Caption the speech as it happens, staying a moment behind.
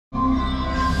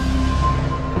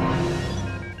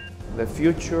The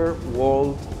future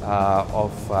world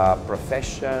of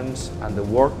professions and the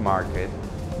work market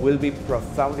will be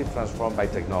profoundly transformed by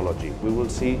technology. We will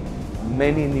see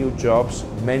many new jobs,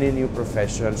 many new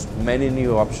professions, many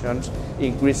new options,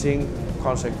 increasing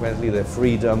consequently the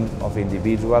freedom of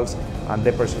individuals and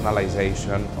the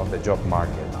personalization of the job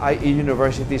market. IE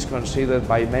University is considered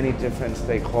by many different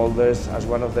stakeholders as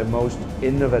one of the most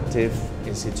innovative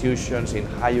institutions in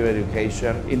higher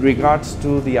education in regards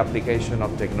to the application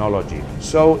of technology.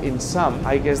 So in sum,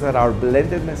 I guess that our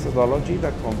blended methodology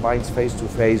that combines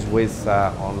face-to-face with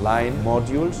online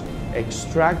modules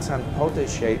extracts and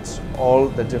potentiates all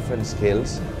the different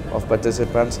skills of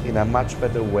participants in a much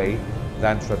better way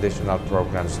than traditional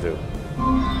programs do.